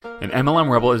An MLM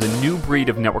Rebel is a new breed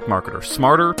of network marketer,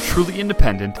 smarter, truly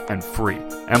independent, and free.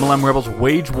 MLM Rebels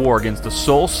wage war against the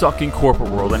soul-sucking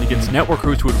corporate world and against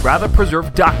networkers who would rather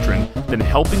preserve doctrine than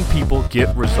helping people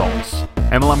get results.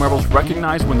 MLM Rebels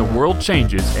recognize when the world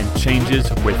changes and changes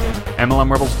with it. MLM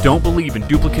Rebels don't believe in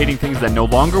duplicating things that no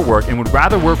longer work and would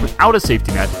rather work without a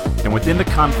safety net than within the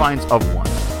confines of one.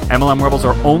 MLM Rebels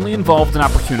are only involved in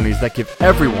opportunities that give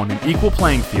everyone an equal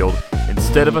playing field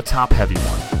instead of a top-heavy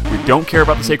one. We don't care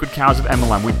about the sacred cows of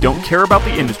MLM. We don't care about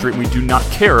the industry, and we do not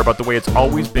care about the way it's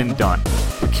always been done.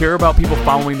 We care about people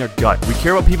following their gut. We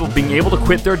care about people being able to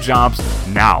quit their jobs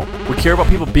now. We care about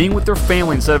people being with their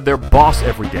family instead of their boss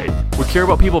every day. We care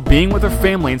about people being with their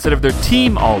family instead of their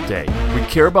team all day. We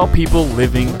care about people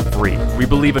living free. We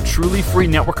believe a truly free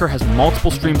networker has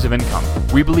multiple streams of income.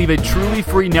 We believe a truly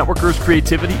free networker's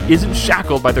creativity isn't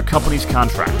shackled by their company's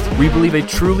contract. We believe a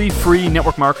truly free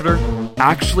network marketer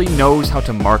actually knows how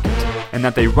to market and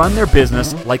that they run their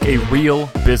business like a real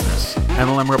business.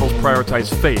 MLM Rebels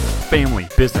prioritize faith, family,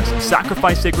 business,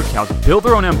 sacrifice sacred cows, build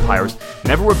their own empires,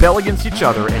 never rebel against each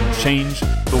other, and change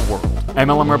the world.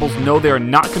 MLM Rebels know they are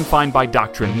not confined by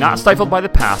doctrine, not stifled by the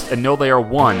past, and know they are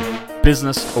one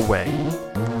business away.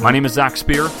 My name is Zach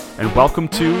Spear, and welcome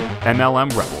to MLM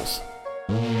Rebels.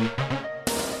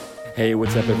 Hey,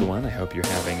 what's up, everyone? I hope you're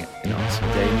having an awesome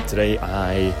day. Today,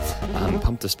 I'm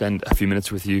pumped to spend a few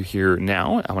minutes with you here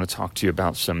now. I want to talk to you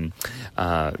about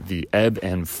the ebb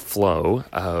and flow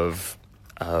of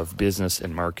business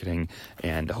and marketing,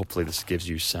 and hopefully this gives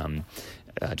you some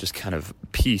just kind of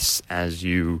peace as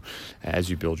you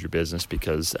build your business,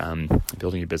 because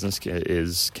building your business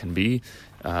can be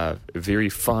very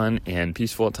fun and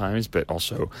peaceful at times, but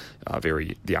also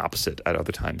very the opposite at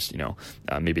other times,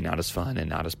 maybe not as fun and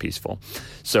not as peaceful.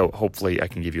 So hopefully I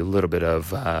can give you a little bit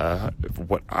of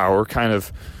what our kind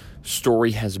of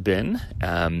story has been,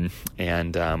 and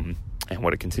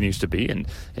what it continues to be, and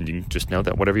you just know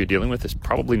that whatever you're dealing with is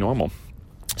probably normal.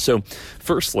 So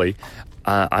firstly,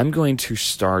 I'm going to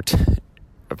start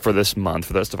for this month,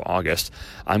 for the rest of August,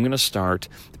 I'm going to start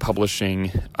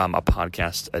publishing a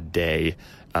podcast a day,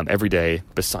 every day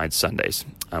besides Sundays,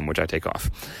 which I take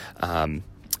off. And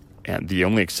the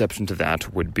only exception to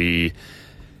that would be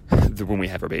when we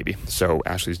have our baby. So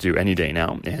Ashley's due any day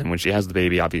now, and when she has the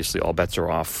baby, obviously all bets are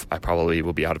off. I probably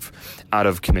will be out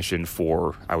of commission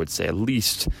for, I would say, at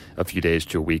least a few days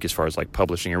to a week as far as like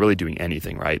publishing or really doing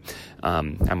anything, right? I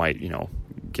might,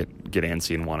 get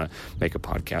antsy and want to make a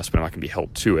podcast, but I'm not going to be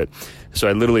held to it. So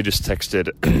I literally just texted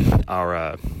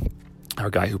our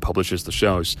guy who publishes the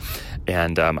shows,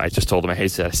 and I just told him, I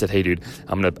said, hey dude,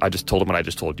 I just told him what I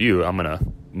just told you. I'm gonna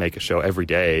make a show every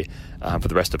day for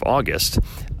the rest of August,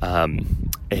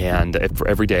 and for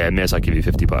every day I miss, I'll give you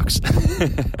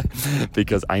 $50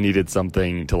 because I needed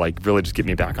something to like really just get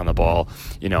me back on the ball.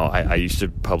 I used to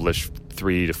publish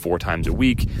 3 to 4 times a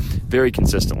week very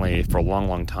consistently for a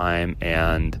long time,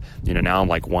 and now I'm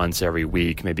like once every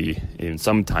week, maybe even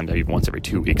sometimes even once every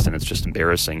 2 weeks, and it's just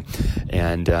embarrassing.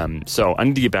 And so I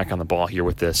need to get back on the ball here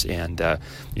with this, and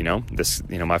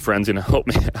my friend's gonna help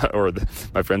me, or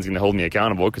my friend's gonna hold me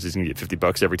accountable, because he's gonna get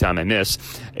 $50 every time I miss,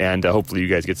 and hopefully you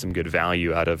guys get some good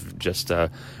value out of just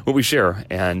what we share.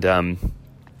 And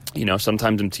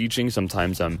sometimes I'm teaching,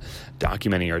 sometimes I'm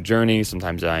documenting our journey,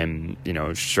 sometimes I'm,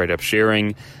 straight up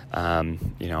sharing, and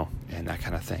that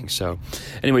kind of thing. So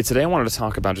anyway, today I wanted to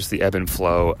talk about just the ebb and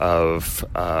flow of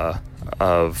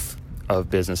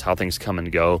business, how things come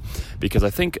and go, because I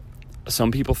think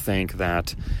some people think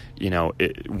that,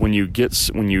 when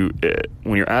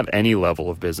you're at any level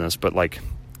of business, but like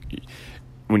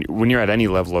when you're at any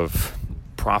level of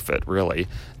profit, really,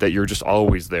 that you're just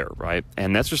always there, right?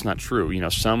 And that's just not true.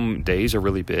 Some days are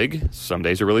really big, some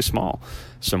days are really small.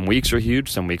 Some weeks are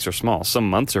huge, some weeks are small. Some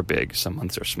months are big, some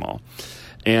months are small.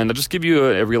 And I'll just give you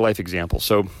a real life example.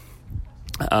 So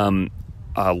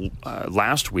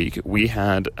last week we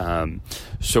had,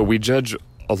 so we judge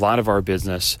a lot of our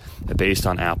business based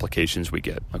on applications we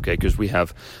get, okay? Because we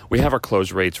have our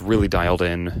close rates really dialed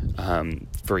in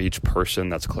for each person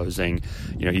that's closing,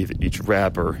 either each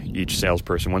rep or each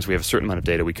salesperson. Once we have a certain amount of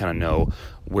data, we kind of know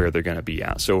where they're going to be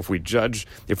at. So if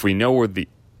we know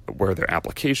where their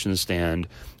applications stand,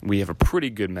 we have a pretty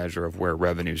good measure of where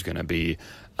revenue is going to be,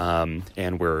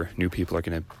 and where new people are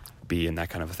going to be, and that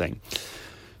kind of a thing.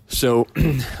 So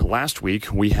last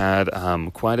week we had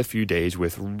quite a few days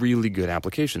with really good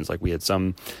applications. Like we had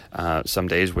some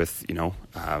days with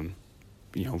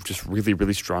just really,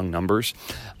 really strong numbers,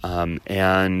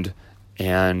 and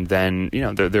then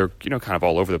they're kind of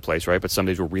all over the place, right? But some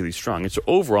days were really strong, and so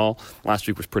overall last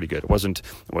week was pretty good. It wasn't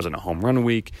a home run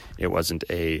week. It wasn't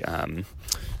a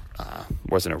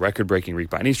wasn't a record-breaking week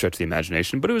by any stretch of the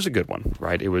imagination, but it was a good one,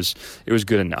 right? It was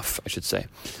good enough, I should say.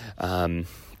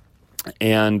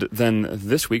 And then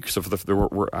this week, so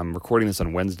I'm recording this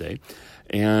on Wednesday,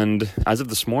 and as of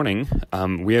this morning,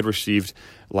 we had received,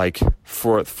 like,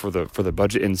 for the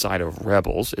budget inside of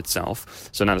Rebels itself.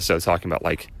 So not necessarily talking about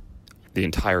like the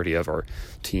entirety of our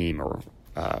team or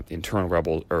the internal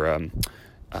Rebel or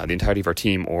the entirety of our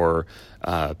team or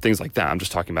things like that. I'm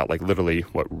just talking about like literally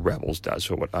what Rebels does,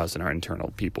 so what us and our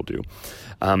internal people do.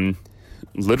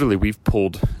 Literally, we've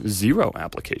pulled 0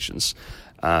 applications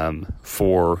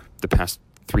for the past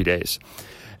 3 days.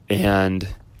 And,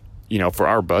 for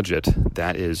our budget,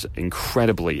 that is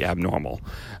incredibly abnormal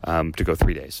to go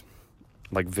 3 days.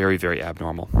 Like very, very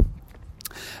abnormal.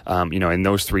 In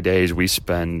those 3 days, we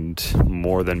spend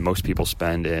more than most people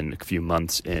spend in a few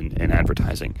months in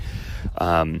advertising.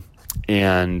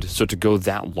 And so to go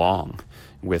that long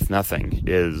with nothing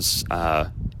is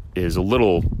a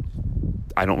little,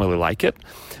 I don't really like it,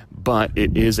 but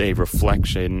it is a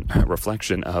reflection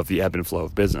of the ebb and flow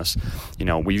of business.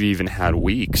 We've even had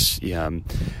weeks, we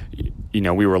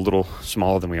were a little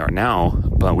smaller than we are now,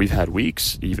 but we've had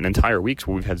weeks, even entire weeks,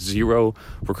 where we've had 0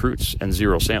 recruits and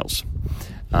 0 sales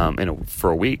for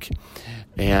a week.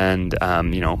 And,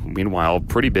 meanwhile,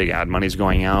 pretty big ad money's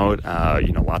going out,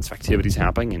 lots of activities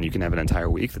happening, and you can have an entire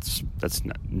week that's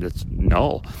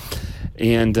null.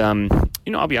 And,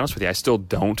 I'll be honest with you, I still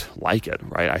don't like it,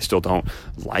 right? I still don't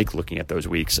like looking at those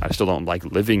weeks. I still don't like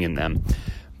living in them.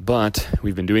 But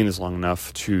we've been doing this long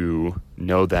enough to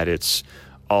know that it's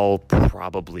all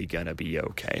probably going to be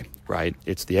okay, right?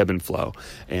 It's the ebb and flow,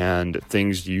 and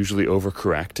things usually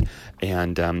overcorrect.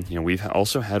 And, we've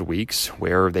also had weeks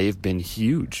where they've been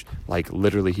huge, like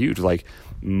literally huge, like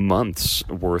months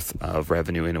worth of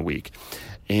revenue in a week.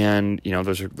 And,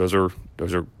 those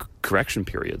are correction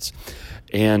periods,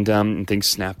 and things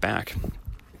snap back.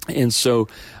 And so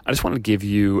I just want to give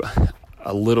you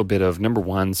a little bit of, number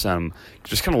one,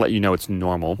 just kind of let you know it's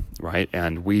normal, right?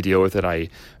 And we deal with it. I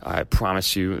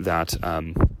promise you that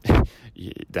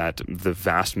that the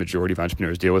vast majority of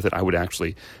entrepreneurs deal with it. I would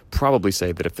actually probably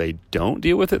say that if they don't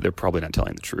deal with it, they're probably not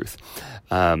telling the truth.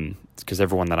 Because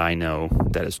everyone that I know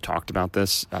that has talked about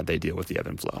this, they deal with the ebb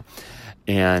and flow.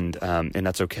 And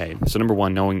that's okay. So number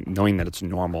one, knowing that it's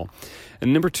normal.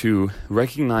 And number two,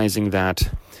 recognizing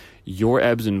that your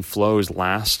ebbs and flows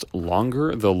last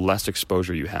longer the less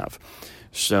exposure you have.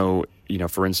 So,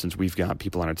 for instance, we've got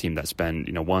people on our team that spend,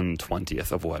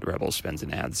 1/20th of what Rebels spends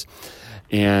in ads.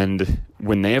 And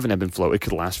when they have an ebb and flow, it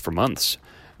could last for months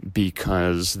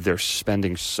because they're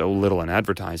spending so little in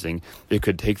advertising, it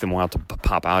could take them a while to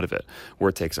pop out of it, where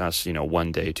it takes us,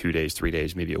 1 day, 2 days, 3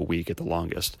 days, maybe a week at the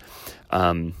longest.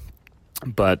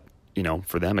 But,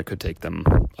 for them, it could take them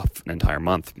an entire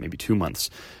month, maybe 2 months,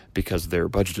 because their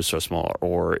budget is so small.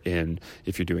 Or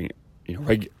if you're doing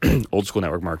old school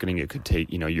network marketing, it could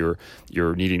take,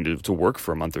 you're needing to work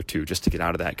for a month or two just to get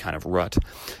out of that kind of rut.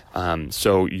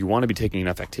 So you want to be taking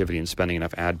enough activity and spending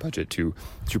enough ad budget to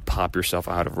pop yourself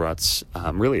out of ruts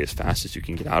really as fast as you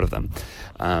can get out of them.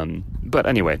 But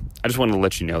anyway, I just wanted to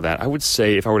let you know that. I would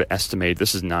say, if I were to estimate,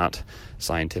 this is not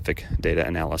scientific data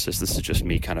analysis, this is just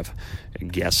me kind of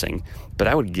guessing, but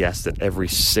I would guess that every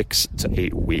 6 to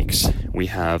 8 weeks we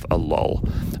have a lull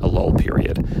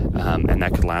period, and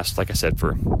that could last, like I said,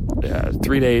 for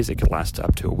 3 days. It could last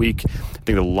up to a week. I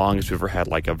think the longest we've ever had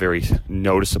like a very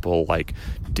noticeable like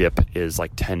dip is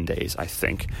like 10 days, I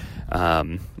think.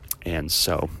 And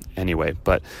so anyway,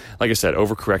 but like I said,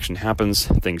 overcorrection happens,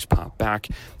 things pop back,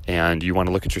 and you want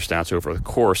to look at your stats over the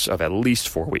course of at least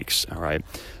 4 weeks. All right.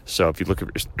 So if you look at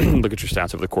your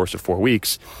stats over the course of 4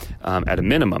 weeks, at a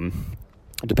minimum,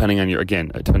 depending on your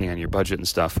budget and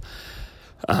stuff,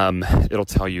 it'll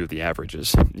tell you the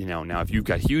averages. Now if you've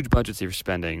got huge budgets, if you're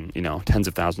spending, tens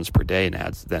of thousands per day in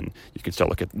ads, then you can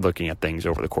start looking at things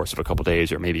over the course of a couple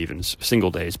days or maybe even single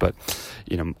days. But,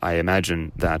 I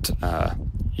imagine that,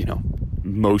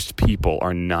 most people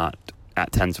are not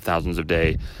at tens of thousands a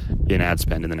day in ad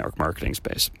spend in the network marketing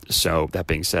space. So that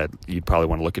being said, you'd probably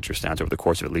want to look at your stats over the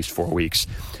course of at least 4 weeks,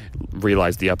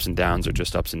 realize the ups and downs are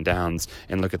just ups and downs,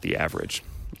 and look at the average.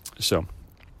 So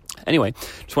anyway,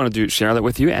 just wanted to share that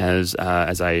with you as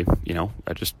I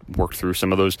just worked through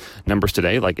some of those numbers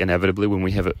today. Like inevitably, when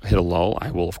we have hit a lull, I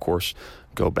will of course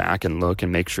go back and look and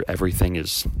make sure everything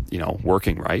is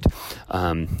working right.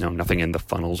 Nothing in the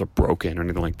funnels are broken or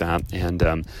anything like that, and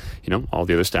all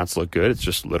the other stats look good. It's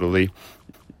just literally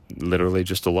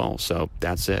just a lull. So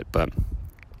that's it. But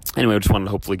anyway, I just wanted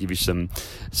to hopefully give you some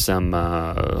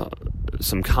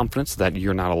some confidence that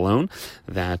you're not alone,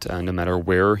 that no matter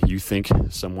where you think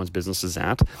someone's business is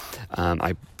at,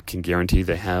 I can guarantee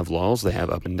they have lulls, they have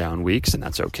up and down weeks, and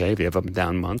that's okay. They have up and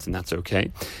down months, and that's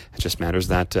okay. It just matters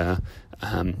that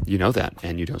you know that,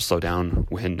 and you don't slow down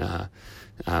when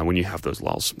you have those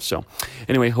lulls. So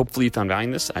anyway, hopefully you found value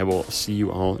in this. I will see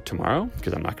you all tomorrow,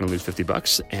 because I'm not going to lose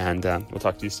 $50, and we'll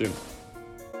talk to you soon.